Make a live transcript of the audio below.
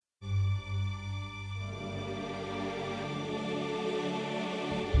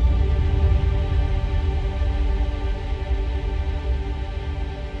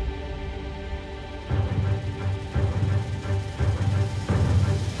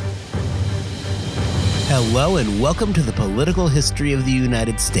Hello and welcome to the Political History of the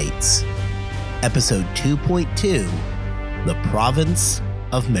United States, Episode 2.2, The Province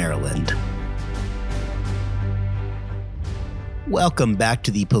of Maryland. Welcome back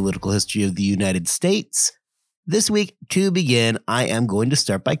to the Political History of the United States. This week, to begin, I am going to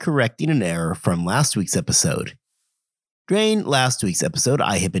start by correcting an error from last week's episode. During last week's episode,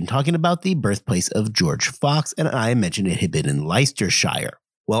 I had been talking about the birthplace of George Fox, and I mentioned it had been in Leicestershire.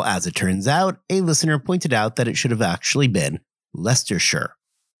 Well, as it turns out, a listener pointed out that it should have actually been Leicestershire.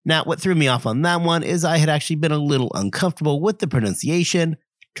 Now, what threw me off on that one is I had actually been a little uncomfortable with the pronunciation,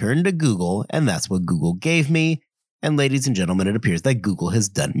 turned to Google, and that's what Google gave me. And ladies and gentlemen, it appears that Google has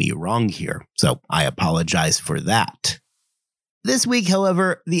done me wrong here, so I apologize for that. This week,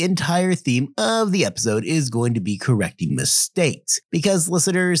 however, the entire theme of the episode is going to be correcting mistakes, because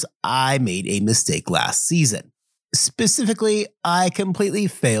listeners, I made a mistake last season. Specifically, I completely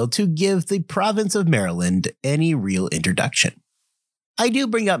failed to give the province of Maryland any real introduction. I do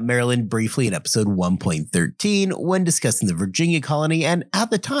bring up Maryland briefly in episode 1.13 when discussing the Virginia colony, and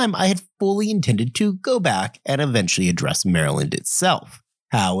at the time I had fully intended to go back and eventually address Maryland itself.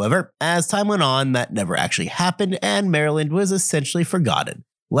 However, as time went on, that never actually happened, and Maryland was essentially forgotten,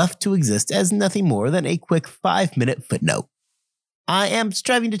 left to exist as nothing more than a quick 5-minute footnote. I am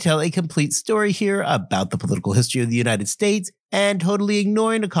striving to tell a complete story here about the political history of the United States, and totally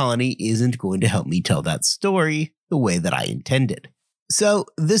ignoring a colony isn't going to help me tell that story the way that I intended. So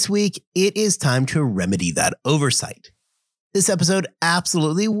this week, it is time to remedy that oversight. This episode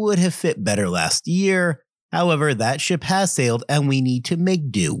absolutely would have fit better last year. However, that ship has sailed and we need to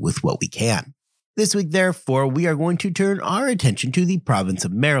make do with what we can. This week, therefore, we are going to turn our attention to the province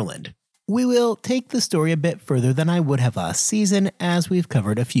of Maryland. We will take the story a bit further than I would have last season, as we've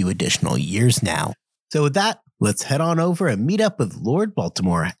covered a few additional years now. So with that, let's head on over and meet up with Lord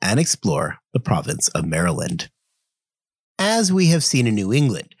Baltimore and explore the province of Maryland. As we have seen in New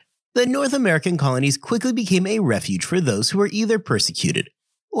England, the North American colonies quickly became a refuge for those who were either persecuted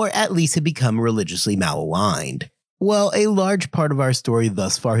or at least had become religiously malaligned. While a large part of our story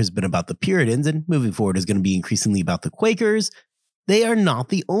thus far has been about the Puritans, and moving forward is going to be increasingly about the Quakers, they are not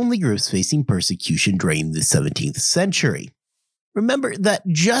the only groups facing persecution during the 17th century. Remember that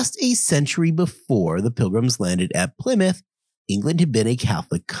just a century before the Pilgrims landed at Plymouth, England had been a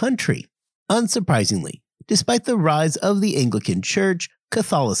Catholic country. Unsurprisingly, despite the rise of the Anglican Church,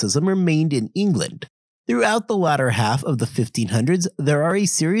 Catholicism remained in England. Throughout the latter half of the 1500s, there are a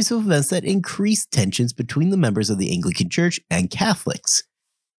series of events that increase tensions between the members of the Anglican Church and Catholics.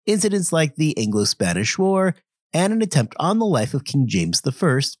 Incidents like the Anglo-Spanish War and an attempt on the life of King James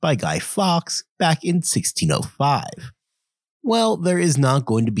I by Guy Fawkes back in 1605. Well, there is not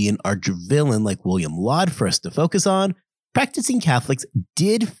going to be an arch-villain like William Laud for us to focus on. Practicing Catholics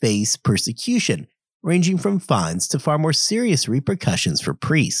did face persecution, ranging from fines to far more serious repercussions for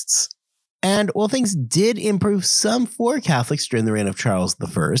priests. And while things did improve some for Catholics during the reign of Charles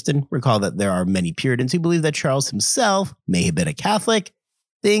I, and recall that there are many Puritans who believe that Charles himself may have been a Catholic,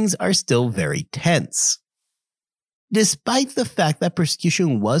 things are still very tense. Despite the fact that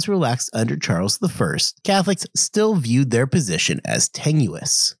persecution was relaxed under Charles I, Catholics still viewed their position as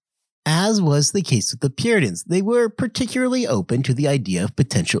tenuous. As was the case with the Puritans, they were particularly open to the idea of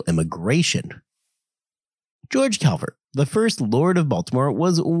potential immigration. George Calvert, the first Lord of Baltimore,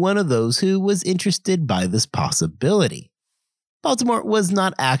 was one of those who was interested by this possibility. Baltimore was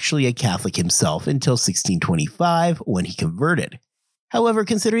not actually a Catholic himself until 1625 when he converted. However,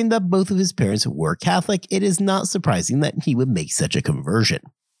 considering that both of his parents were Catholic, it is not surprising that he would make such a conversion.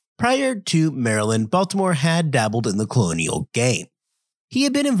 Prior to Maryland, Baltimore had dabbled in the colonial game. He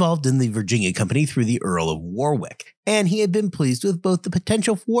had been involved in the Virginia Company through the Earl of Warwick, and he had been pleased with both the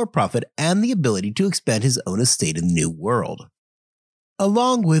potential for profit and the ability to expand his own estate in the New World.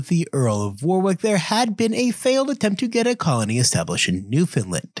 Along with the Earl of Warwick, there had been a failed attempt to get a colony established in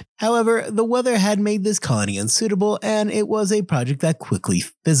Newfoundland. However, the weather had made this colony unsuitable, and it was a project that quickly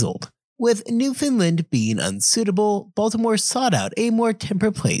fizzled. With Newfoundland being unsuitable, Baltimore sought out a more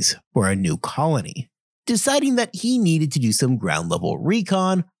temperate place for a new colony. Deciding that he needed to do some ground-level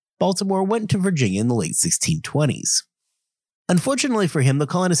recon, Baltimore went to Virginia in the late 1620s. Unfortunately for him, the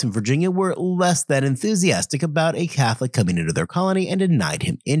colonists in Virginia were less than enthusiastic about a Catholic coming into their colony and denied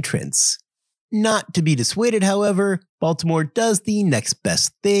him entrance. Not to be dissuaded, however, Baltimore does the next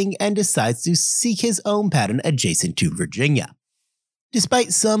best thing and decides to seek his own patent adjacent to Virginia.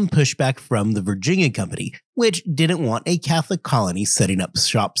 Despite some pushback from the Virginia Company, which didn't want a Catholic colony setting up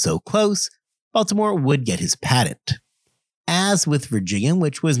shop so close, Baltimore would get his patent. As with Virginia,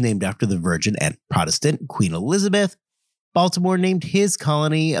 which was named after the Virgin and Protestant Queen Elizabeth, Baltimore named his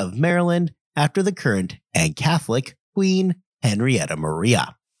colony of Maryland after the current and Catholic Queen Henrietta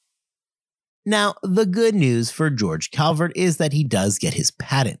Maria. Now, the good news for George Calvert is that he does get his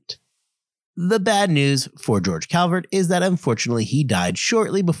patent. The bad news for George Calvert is that unfortunately he died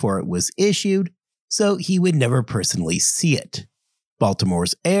shortly before it was issued, so he would never personally see it.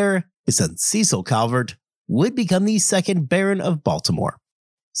 Baltimore's heir, his son Cecil Calvert, would become the second Baron of Baltimore.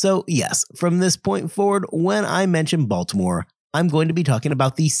 So yes, from this point forward, when I mention Baltimore, I'm going to be talking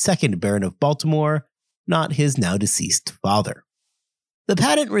about the second Baron of Baltimore, not his now deceased father. The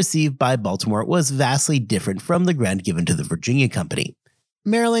patent received by Baltimore was vastly different from the grant given to the Virginia Company.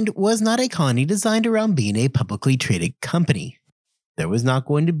 Maryland was not a colony designed around being a publicly traded company. There was not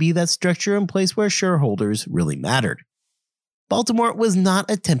going to be that structure in place where shareholders really mattered. Baltimore was not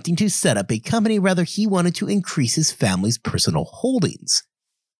attempting to set up a company, rather he wanted to increase his family's personal holdings.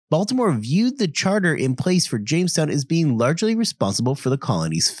 Baltimore viewed the charter in place for Jamestown as being largely responsible for the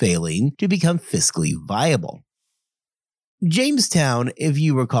colony's failing to become fiscally viable. Jamestown, if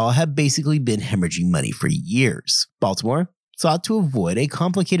you recall, had basically been hemorrhaging money for years. Baltimore sought to avoid a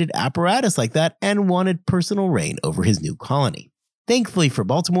complicated apparatus like that and wanted personal reign over his new colony. Thankfully for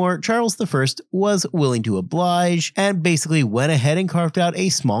Baltimore, Charles I was willing to oblige and basically went ahead and carved out a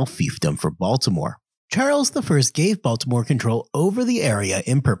small fiefdom for Baltimore. Charles I gave Baltimore control over the area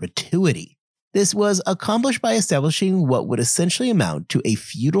in perpetuity. This was accomplished by establishing what would essentially amount to a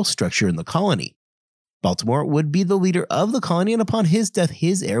feudal structure in the colony. Baltimore would be the leader of the colony, and upon his death,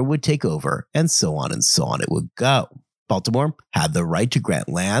 his heir would take over, and so on it would go. Baltimore had the right to grant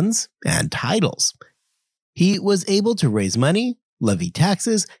lands and titles. He was able to raise money, levy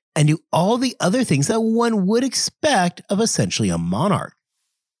taxes, and do all the other things that one would expect of essentially a monarch.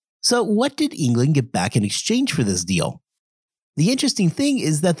 So what did England get back in exchange for this deal? The interesting thing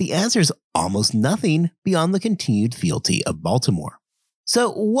is that the answer is almost nothing beyond the continued fealty of Baltimore.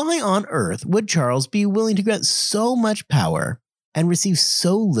 So why on earth would Charles be willing to grant so much power and receive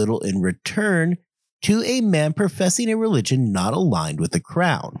so little in return to a man professing a religion not aligned with the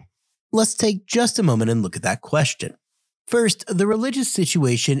crown? Let's take just a moment and look at that question. First, the religious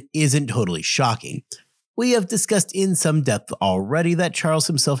situation isn't totally shocking. We have discussed in some depth already that Charles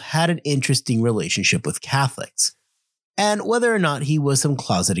himself had an interesting relationship with Catholics. And whether or not he was some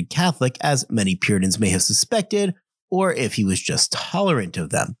closeted Catholic, as many Puritans may have suspected, or if he was just tolerant of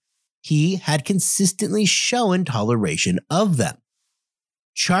them, he had consistently shown toleration of them.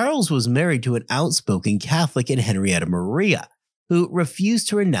 Charles was married to an outspoken Catholic in Henrietta Maria, who refused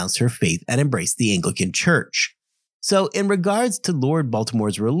to renounce her faith and embrace the Anglican Church. So in regards to Lord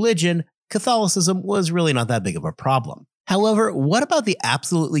Baltimore's religion, Catholicism was really not that big of a problem. However, what about the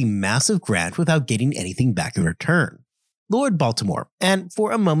absolutely massive grant without getting anything back in return? Lord Baltimore, and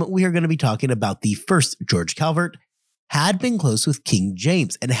for a moment we are going to be talking about the first George Calvert, had been close with King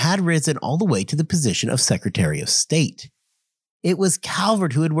James and had risen all the way to the position of Secretary of State. It was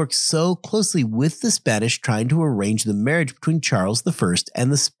Calvert who had worked so closely with the Spanish trying to arrange the marriage between Charles I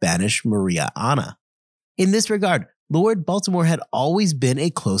and the Spanish Maria Ana. In this regard, Lord Baltimore had always been a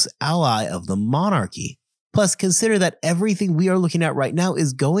close ally of the monarchy. Plus, consider that everything we are looking at right now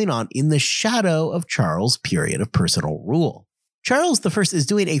is going on in the shadow of Charles' period of personal rule. Charles I is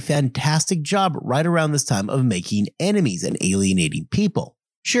doing a fantastic job right around this time of making enemies and alienating people.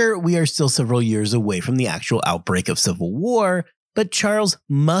 Sure, we are still several years away from the actual outbreak of civil war, but Charles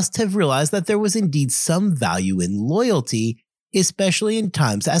must have realized that there was indeed some value in loyalty, especially in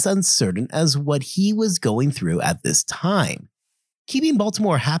times as uncertain as what he was going through at this time. Keeping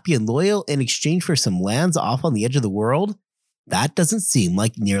Baltimore happy and loyal in exchange for some lands off on the edge of the world, that doesn't seem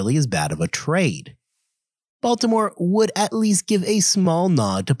like nearly as bad of a trade. Baltimore would at least give a small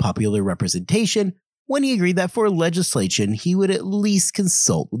nod to popular representation when he agreed that for legislation he would at least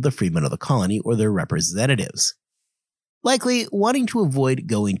consult with the freemen of the colony or their representatives. Likely wanting to avoid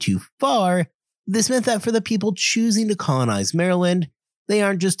going too far, this meant that for the people choosing to colonize Maryland, they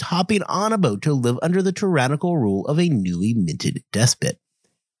aren't just hopping on a boat to live under the tyrannical rule of a newly minted despot.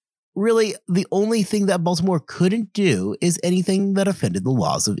 Really, the only thing that Baltimore couldn't do is anything that offended the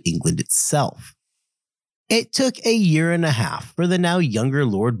laws of England itself. It took a year and a half for the now younger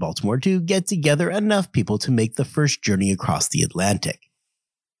Lord Baltimore to get together enough people to make the first journey across the Atlantic.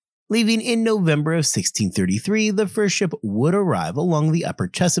 Leaving in November of 1633, the first ship would arrive along the upper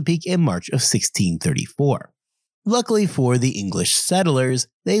Chesapeake in March of 1634. Luckily for the English settlers,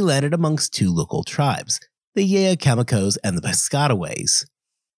 they landed amongst two local tribes, the Yayacamacos and the Piscataways.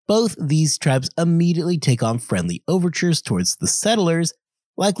 Both these tribes immediately take on friendly overtures towards the settlers,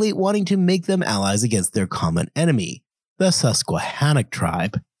 likely wanting to make them allies against their common enemy, the Susquehannock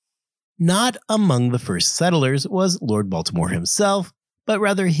tribe. Not among the first settlers was Lord Baltimore himself, but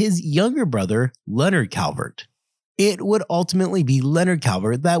rather his younger brother, Leonard Calvert. It would ultimately be Leonard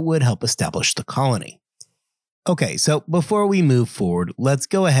Calvert that would help establish the colony. Okay, so before we move forward, let's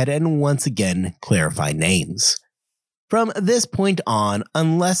go ahead and once again clarify names. From this point on,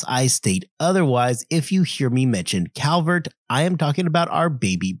 unless I state otherwise, if you hear me mention Calvert, I am talking about our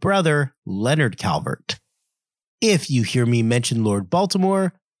baby brother, Leonard Calvert. If you hear me mention Lord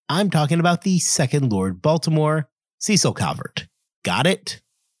Baltimore, I'm talking about the second Lord Baltimore, Cecil Calvert. Got it?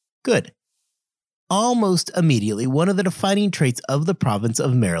 Good. Almost immediately, one of the defining traits of the province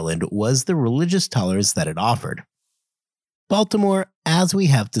of Maryland was the religious tolerance that it offered. Baltimore, as we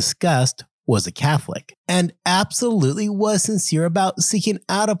have discussed, was a Catholic, and absolutely was sincere about seeking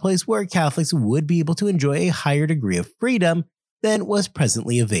out a place where Catholics would be able to enjoy a higher degree of freedom than was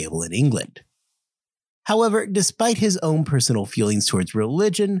presently available in England. However, despite his own personal feelings towards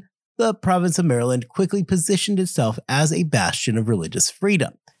religion, the province of Maryland quickly positioned itself as a bastion of religious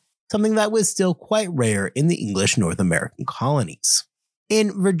freedom, something that was still quite rare in the English North American colonies.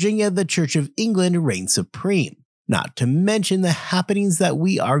 In Virginia, the Church of England reigned supreme, not to mention the happenings that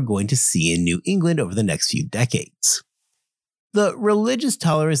we are going to see in New England over the next few decades. The religious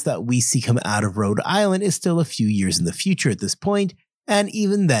tolerance that we see come out of Rhode Island is still a few years in the future at this point, and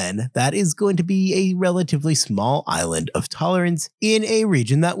even then, that is going to be a relatively small island of tolerance in a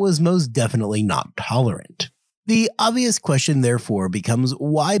region that was most definitely not tolerant. The obvious question, therefore, becomes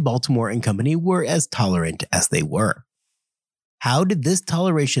why Baltimore and Company were as tolerant as they were. How did this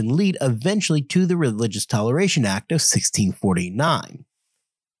toleration lead eventually to the Religious Toleration Act of 1649?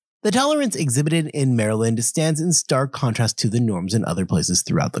 The tolerance exhibited in Maryland stands in stark contrast to the norms in other places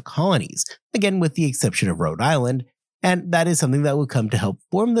throughout the colonies, again with the exception of Rhode Island, and that is something that would come to help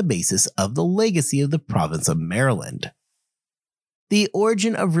form the basis of the legacy of the province of Maryland. The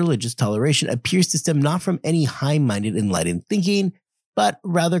origin of religious toleration appears to stem not from any high-minded enlightened thinking, but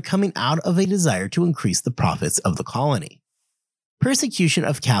rather coming out of a desire to increase the profits of the colony. Persecution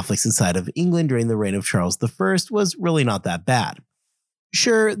of Catholics inside of England during the reign of Charles I was really not that bad.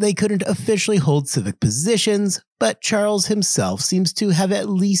 Sure, they couldn't officially hold civic positions, but Charles himself seems to have at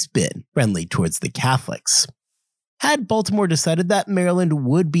least been friendly towards the Catholics. Had Baltimore decided that Maryland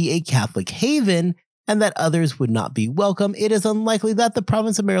would be a Catholic haven and that others would not be welcome, it is unlikely that the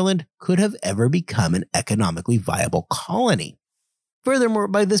province of Maryland could have ever become an economically viable colony. Furthermore,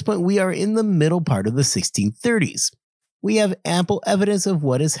 by this point, we are in the middle part of the 1630s. We have ample evidence of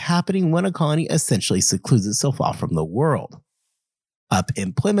what is happening when a colony essentially secludes itself off from the world. Up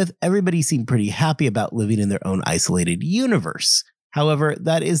in Plymouth, everybody seemed pretty happy about living in their own isolated universe. However,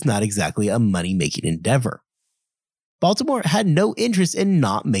 that is not exactly a money-making endeavor. Baltimore had no interest in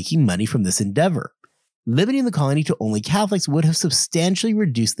not making money from this endeavor. Limiting the colony to only Catholics would have substantially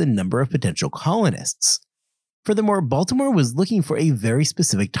reduced the number of potential colonists. Furthermore, Baltimore was looking for a very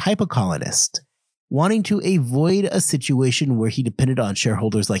specific type of colonist. Wanting to avoid a situation where he depended on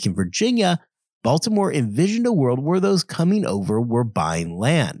shareholders like in Virginia, Baltimore envisioned a world where those coming over were buying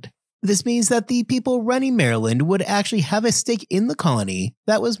land. This means that the people running Maryland would actually have a stake in the colony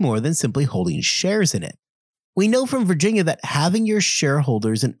that was more than simply holding shares in it. We know from Virginia that having your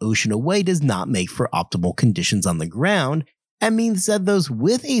shareholders an ocean away does not make for optimal conditions on the ground, and means that those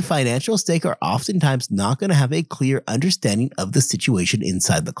with a financial stake are oftentimes not going to have a clear understanding of the situation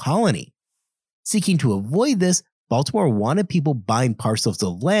inside the colony. Seeking to avoid this, Baltimore wanted people buying parcels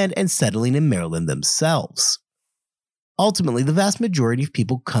of land and settling in Maryland themselves. Ultimately, the vast majority of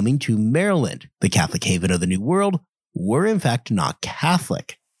people coming to Maryland, the Catholic haven of the New World, were in fact not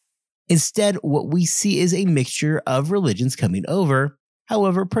Catholic. Instead, what we see is a mixture of religions coming over,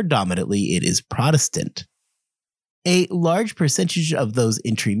 however, predominantly it is Protestant. A large percentage of those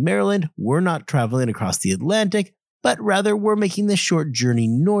entering Maryland were not traveling across the Atlantic, but rather were making the short journey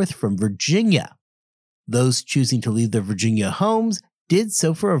north from Virginia. Those choosing to leave their Virginia homes did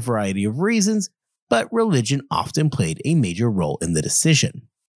so for a variety of reasons, but religion often played a major role in the decision.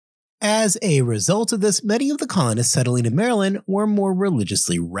 As a result of this, many of the colonists settling in Maryland were more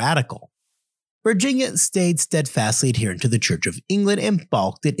religiously radical. Virginia stayed steadfastly adherent to the Church of England and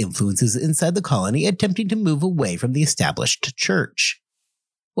balked at influences inside the colony attempting to move away from the established church.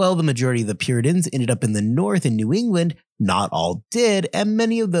 While the majority of the Puritans ended up in the North in New England, not all did, and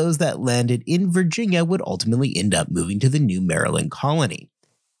many of those that landed in Virginia would ultimately end up moving to the new Maryland colony.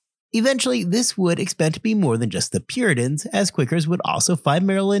 Eventually, this would expand to be more than just the Puritans, as Quakers would also find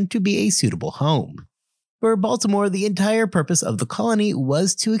Maryland to be a suitable home. For Baltimore, the entire purpose of the colony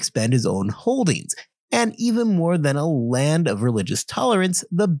was to expand his own holdings, and even more than a land of religious tolerance,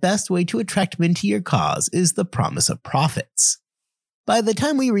 the best way to attract men to your cause is the promise of profits. By the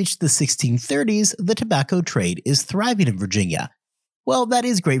time we reach the 1630s, the tobacco trade is thriving in Virginia, While that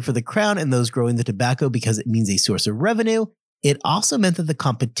is great for the crown and those growing the tobacco because it means a source of revenue, it also meant that the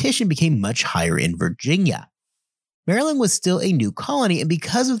competition became much higher in Virginia. Maryland was still a new colony, and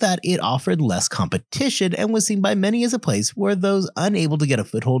because of that, it offered less competition and was seen by many as a place where those unable to get a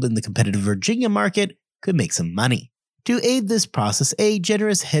foothold in the competitive Virginia market could make some money. To aid this process, a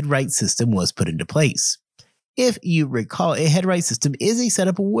generous headright system was put into place. If you recall, a headright system is a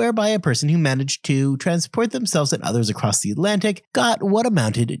setup whereby a person who managed to transport themselves and others across the Atlantic got what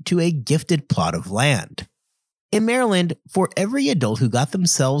amounted to a gifted plot of land. In Maryland, for every adult who got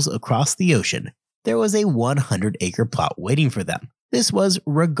themselves across the ocean, there was a 100-acre plot waiting for them. This was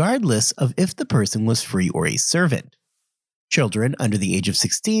regardless of if the person was free or a servant. Children under the age of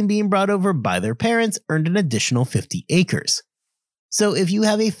 16 being brought over by their parents earned an additional 50 acres. So if you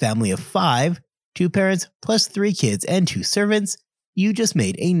have a family of 5, 2 parents plus 3 kids and 2 servants, you just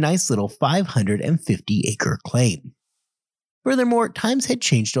made a nice little 550-acre claim. Furthermore, times had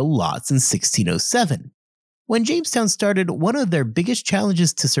changed a lot since 1607. When Jamestown started, one of their biggest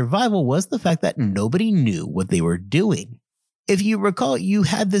challenges to survival was the fact that nobody knew what they were doing. If you recall, you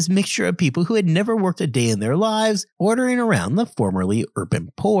had this mixture of people who had never worked a day in their lives, ordering around the formerly urban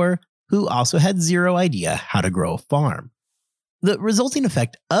poor, who also had zero idea how to grow a farm. The resulting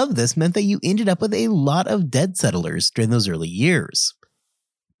effect of this meant that you ended up with a lot of dead settlers during those early years.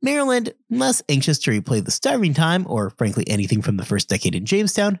 Maryland, less anxious to replay the starving time, or frankly anything from the first decade in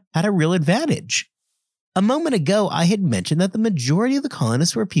Jamestown, had a real advantage. A moment ago, I had mentioned that the majority of the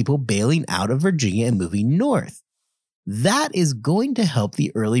colonists were people bailing out of Virginia and moving north. That is going to help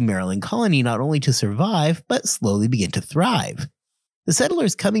the early Maryland colony not only to survive, but slowly begin to thrive. The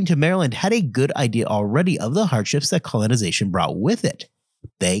settlers coming to Maryland had a good idea already of the hardships that colonization brought with it.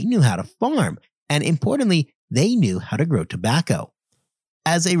 They knew how to farm, and importantly, they knew how to grow tobacco.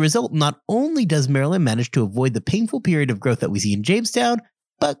 As a result, not only does Maryland manage to avoid the painful period of growth that we see in Jamestown,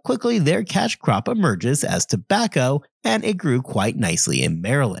 but quickly their cash crop emerges as tobacco, and it grew quite nicely in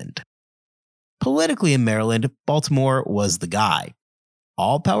Maryland. Politically in Maryland, Baltimore was the guy.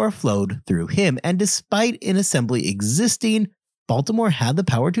 All power flowed through him, and despite an assembly existing, Baltimore had the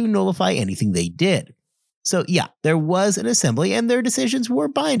power to nullify anything they did. So yeah, there was an assembly and their decisions were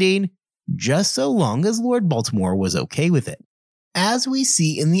binding, just so long as Lord Baltimore was okay with it. As we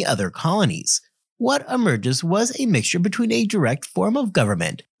see in the other colonies, what emerges was a mixture between a direct form of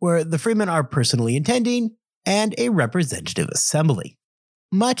government, where the freemen are personally intending, and a representative assembly.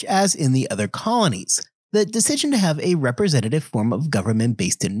 Much as in the other colonies, the decision to have a representative form of government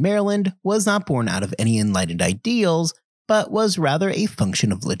based in Maryland was not born out of any enlightened ideals, but was rather a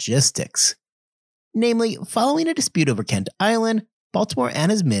function of logistics. Namely, following a dispute over Kent Island, Baltimore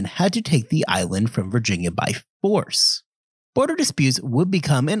and his men had to take the island from Virginia by force. Border disputes would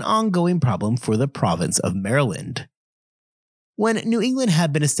become an ongoing problem for the province of Maryland. When New England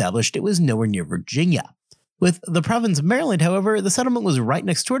had been established, it was nowhere near Virginia. With the province of Maryland, however, the settlement was right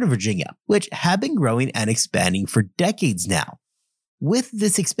next door to Virginia, which had been growing and expanding for decades now. With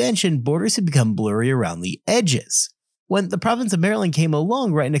this expansion, borders had become blurry around the edges. When the province of Maryland came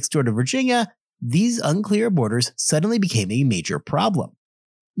along right next door to Virginia, these unclear borders suddenly became a major problem.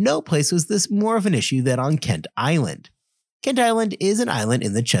 No place was this more of an issue than on Kent Island. Kent Island is an island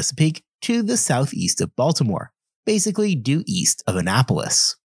in the Chesapeake to the southeast of Baltimore, basically due east of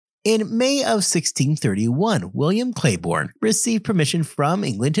Annapolis. In May of 1631, William Claiborne received permission from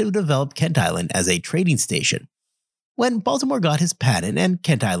England to develop Kent Island as a trading station. When Baltimore got his patent and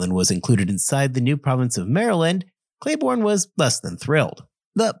Kent Island was included inside the new province of Maryland, Claiborne was less than thrilled.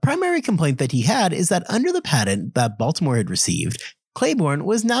 The primary complaint that he had is that under the patent that Baltimore had received, Claiborne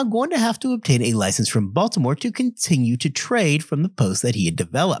was now going to have to obtain a license from Baltimore to continue to trade from the post that he had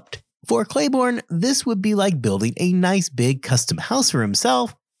developed. For Claiborne, this would be like building a nice big custom house for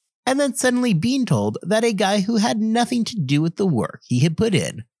himself, and then suddenly being told that a guy who had nothing to do with the work he had put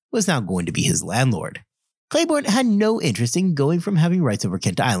in was now going to be his landlord. Claiborne had no interest in going from having rights over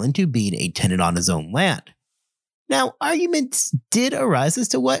Kent Island to being a tenant on his own land. Now, arguments did arise as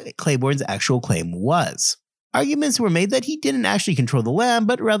to what Claiborne's actual claim was. Arguments were made that he didn't actually control the land,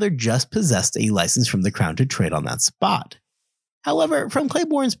 but rather just possessed a license from the crown to trade on that spot. However, from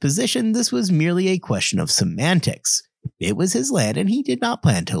Claiborne's position, this was merely a question of semantics. It was his land and he did not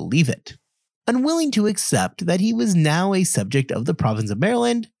plan to leave it. Unwilling to accept that he was now a subject of the province of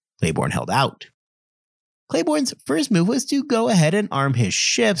Maryland, Claiborne held out. Claiborne's first move was to go ahead and arm his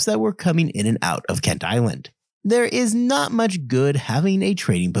ships that were coming in and out of Kent Island. There is not much good having a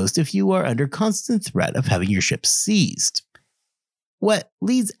trading post if you are under constant threat of having your ships seized. What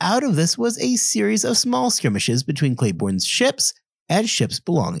leads out of this was a series of small skirmishes between Claiborne's ships and ships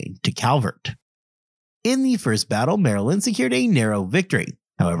belonging to Calvert. In the first battle, Maryland secured a narrow victory.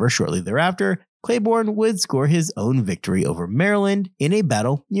 However, shortly thereafter, Claiborne would score his own victory over Maryland in a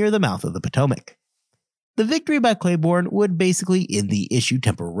battle near the mouth of the Potomac. The victory by Claiborne would basically end the issue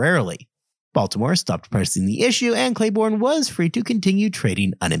temporarily. Baltimore stopped pressing the issue, and Claiborne was free to continue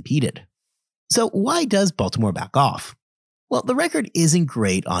trading unimpeded. So why does Baltimore back off? Well, the record isn't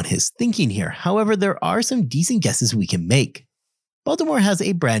great on his thinking here. However, there are some decent guesses we can make. Baltimore has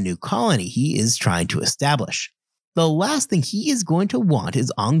a brand new colony he is trying to establish. The last thing he is going to want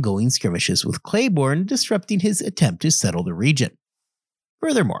is ongoing skirmishes with Claiborne disrupting his attempt to settle the region.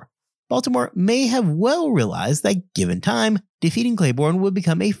 Furthermore, Baltimore may have well realized that given time, defeating Claiborne would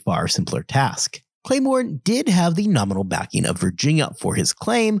become a far simpler task. Claiborne did have the nominal backing of Virginia for his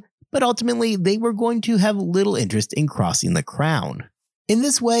claim, but ultimately they were going to have little interest in crossing the crown. In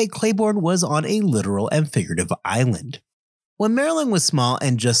this way, Claiborne was on a literal and figurative island. When Maryland was small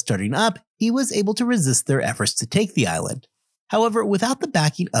and just starting up, he was able to resist their efforts to take the island. However, without the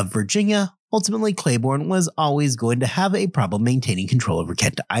backing of Virginia, ultimately Claiborne was always going to have a problem maintaining control over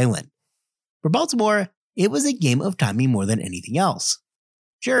Kent Island. For Baltimore, it was a game of timing more than anything else.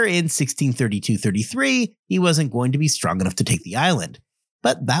 Sure, in 1632-33, he wasn't going to be strong enough to take the island,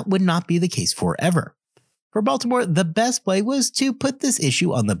 but that would not be the case forever. For Baltimore, the best play was to put this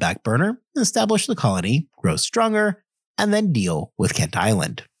issue on the back burner, establish the colony, grow stronger, and then deal with Kent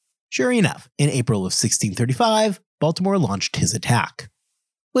Island. Sure enough, in April of 1635, Baltimore launched his attack.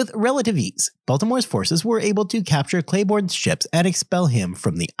 With relative ease, Baltimore's forces were able to capture Claiborne's ships and expel him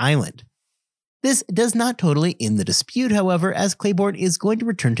from the island. This does not totally end the dispute, however, as Claiborne is going to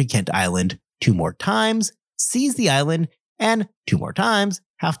return to Kent Island 2 more times, seize the island, and 2 more times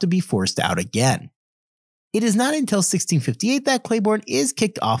have to be forced out again. It is not until 1658 that Claiborne is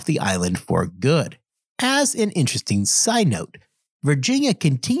kicked off the island for good. As an interesting side note, Virginia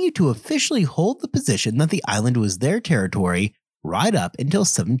continued to officially hold the position that the island was their territory right up until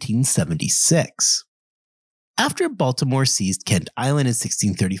 1776. After Baltimore seized Kent Island in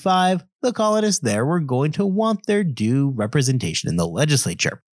 1635, the colonists there were going to want their due representation in the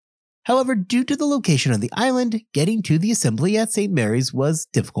legislature. However, due to the location of the island, getting to the assembly at St. Mary's was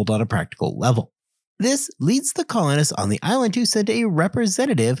difficult on a practical level. This leads the colonists on the island to send a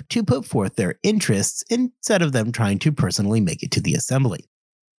representative to put forth their interests instead of them trying to personally make it to the assembly.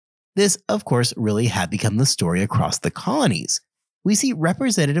 This, of course, really had become the story across the colonies. We see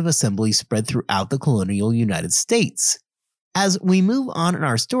representative assemblies spread throughout the colonial United States. As we move on in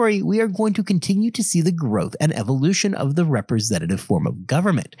our story, we are going to continue to see the growth and evolution of the representative form of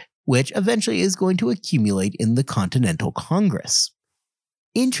government, which eventually is going to accumulate in the Continental Congress.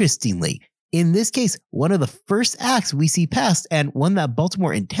 Interestingly, in this case, one of the first acts we see passed, and one that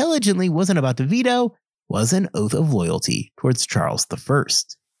Baltimore intelligently wasn't about to veto, was an oath of loyalty towards Charles I.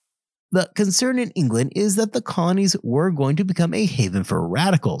 The concern in England is that the colonies were going to become a haven for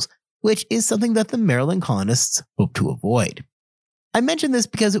radicals, which is something that the Maryland colonists hope to avoid. I mention this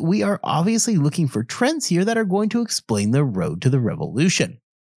because we are obviously looking for trends here that are going to explain the road to the revolution.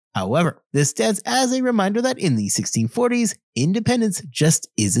 However, this stands as a reminder that in the 1640s, independence just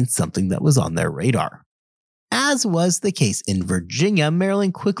isn't something that was on their radar. As was the case in Virginia,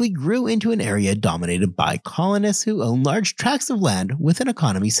 Maryland quickly grew into an area dominated by colonists who owned large tracts of land with an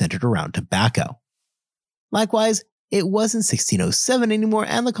economy centered around tobacco. Likewise, it wasn't 1607 anymore,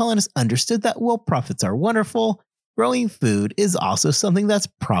 and the colonists understood that while profits are wonderful, growing food is also something that's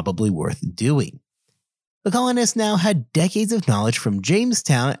probably worth doing. The colonists now had decades of knowledge from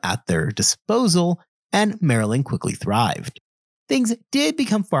Jamestown at their disposal, and Maryland quickly thrived. Things did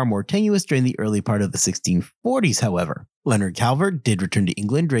become far more tenuous during the early part of the 1640s, however. Leonard Calvert did return to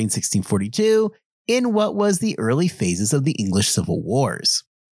England during 1642 in what was the early phases of the English Civil Wars.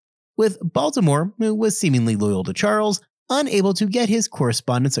 With Baltimore, who was seemingly loyal to Charles, unable to get his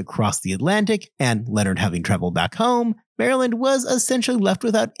correspondence across the Atlantic, and Leonard having traveled back home, Maryland was essentially left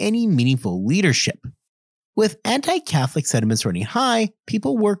without any meaningful leadership. With anti-Catholic sentiments running high,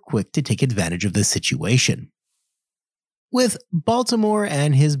 people were quick to take advantage of this situation. With Baltimore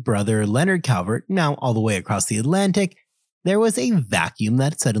and his brother Leonard Calvert now all the way across the Atlantic, there was a vacuum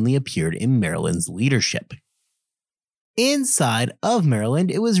that suddenly appeared in Maryland's leadership. Inside of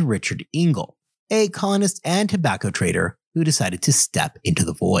Maryland, it was Richard Ingle, a colonist and tobacco trader who decided to step into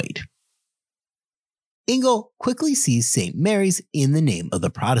the void. Ingle quickly sees St. Mary's in the name of the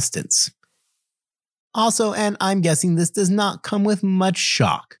Protestants. Also, and I'm guessing this does not come with much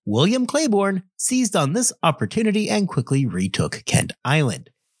shock, William Claiborne seized on this opportunity and quickly retook Kent Island,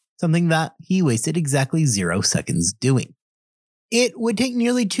 something that he wasted exactly 0 seconds doing. It would take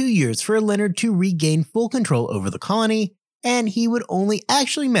nearly 2 years for Leonard to regain full control over the colony, and he would only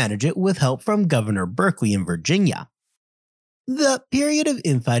actually manage it with help from Governor Berkeley in Virginia. The period of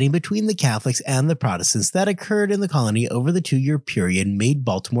infighting between the Catholics and the Protestants that occurred in the colony over the 2-year period made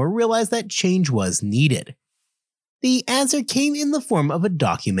Baltimore realize that change was needed. The answer came in the form of a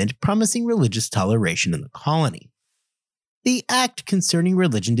document promising religious toleration in the colony. The Act concerning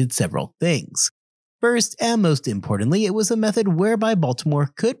religion did several things. First, and most importantly, it was a method whereby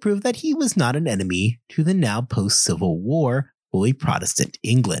Baltimore could prove that he was not an enemy to the now post-Civil War, fully Protestant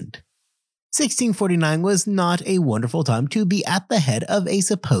England. 1649 was not a wonderful time to be at the head of a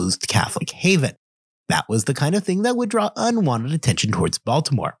supposed Catholic haven. That was the kind of thing that would draw unwanted attention towards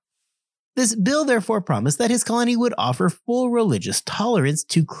Baltimore. This bill therefore promised that his colony would offer full religious tolerance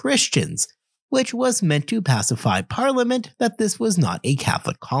to Christians, which was meant to pacify Parliament that this was not a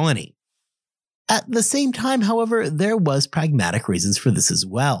Catholic colony. At the same time, however, there was pragmatic reasons for this as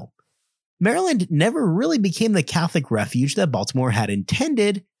well. Maryland never really became the Catholic refuge that Baltimore had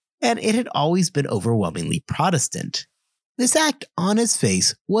intended, and it had always been overwhelmingly Protestant. This act, on its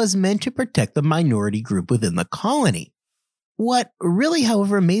face, was meant to protect the minority group within the colony. What really,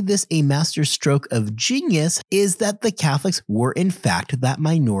 however, made this a masterstroke of genius is that the Catholics were in fact that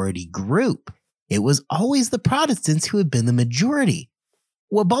minority group. It was always the Protestants who had been the majority.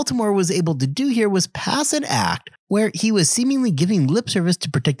 What Baltimore was able to do here was pass an act where he was seemingly giving lip service to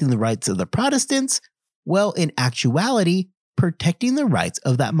protecting the rights of the Protestants, while in actuality, protecting the rights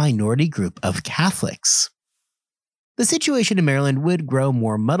of that minority group of Catholics. The situation in Maryland would grow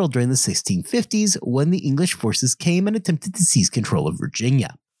more muddled during the 1650s when the English forces came and attempted to seize control of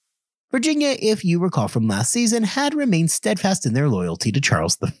Virginia. Virginia, if you recall from last season, had remained steadfast in their loyalty to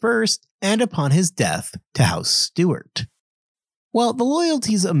Charles I and upon his death to House Stuart. While the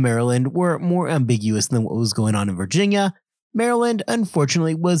loyalties of Maryland were more ambiguous than what was going on in Virginia, Maryland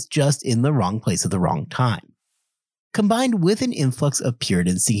unfortunately was just in the wrong place at the wrong time. Combined with an influx of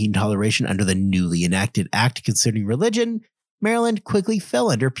Puritans seeking toleration under the newly enacted Act concerning religion, Maryland quickly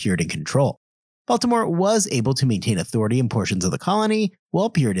fell under Puritan control. Baltimore was able to maintain authority in portions of the colony, while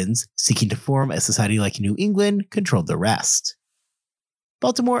Puritans, seeking to form a society like New England, controlled the rest.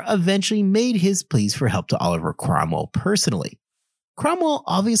 Baltimore eventually made his pleas for help to Oliver Cromwell personally. Cromwell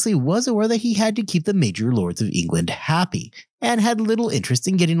obviously was aware that he had to keep the major lords of England happy, and had little interest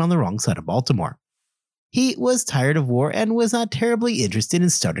in getting on the wrong side of Baltimore. He was tired of war and was not terribly interested in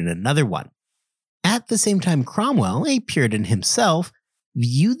starting another one. At the same time, Cromwell, a Puritan himself,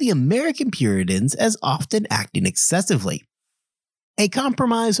 viewed the American Puritans as often acting excessively. A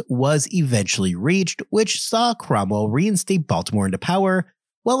compromise was eventually reached, which saw Cromwell reinstate Baltimore into power,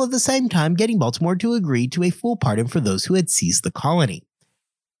 while at the same time getting Baltimore to agree to a full pardon for those who had seized the colony.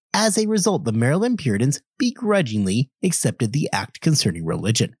 As a result, the Maryland Puritans begrudgingly accepted the act concerning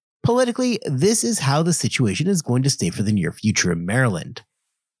religion. Politically, this is how the situation is going to stay for the near future in Maryland.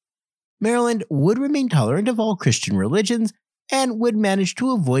 Maryland would remain tolerant of all Christian religions and would manage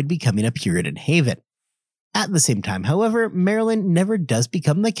to avoid becoming a Puritan haven. At the same time, however, Maryland never does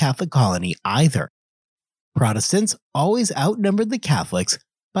become the Catholic colony either. Protestants always outnumbered the Catholics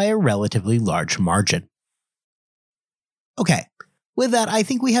by a relatively large margin. Okay, with that, I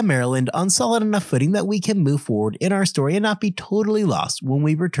think we have Maryland on solid enough footing that we can move forward in our story and not be totally lost when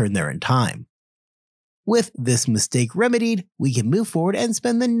we return there in time. With this mistake remedied, we can move forward and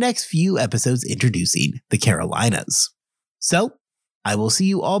spend the next few episodes introducing the Carolinas. So, I will see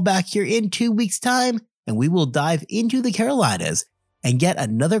you all back here in 2 weeks' time, and we will dive into the Carolinas and get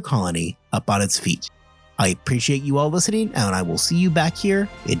another colony up on its feet. I appreciate you all listening, and I will see you back here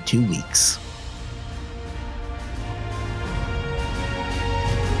in 2 weeks.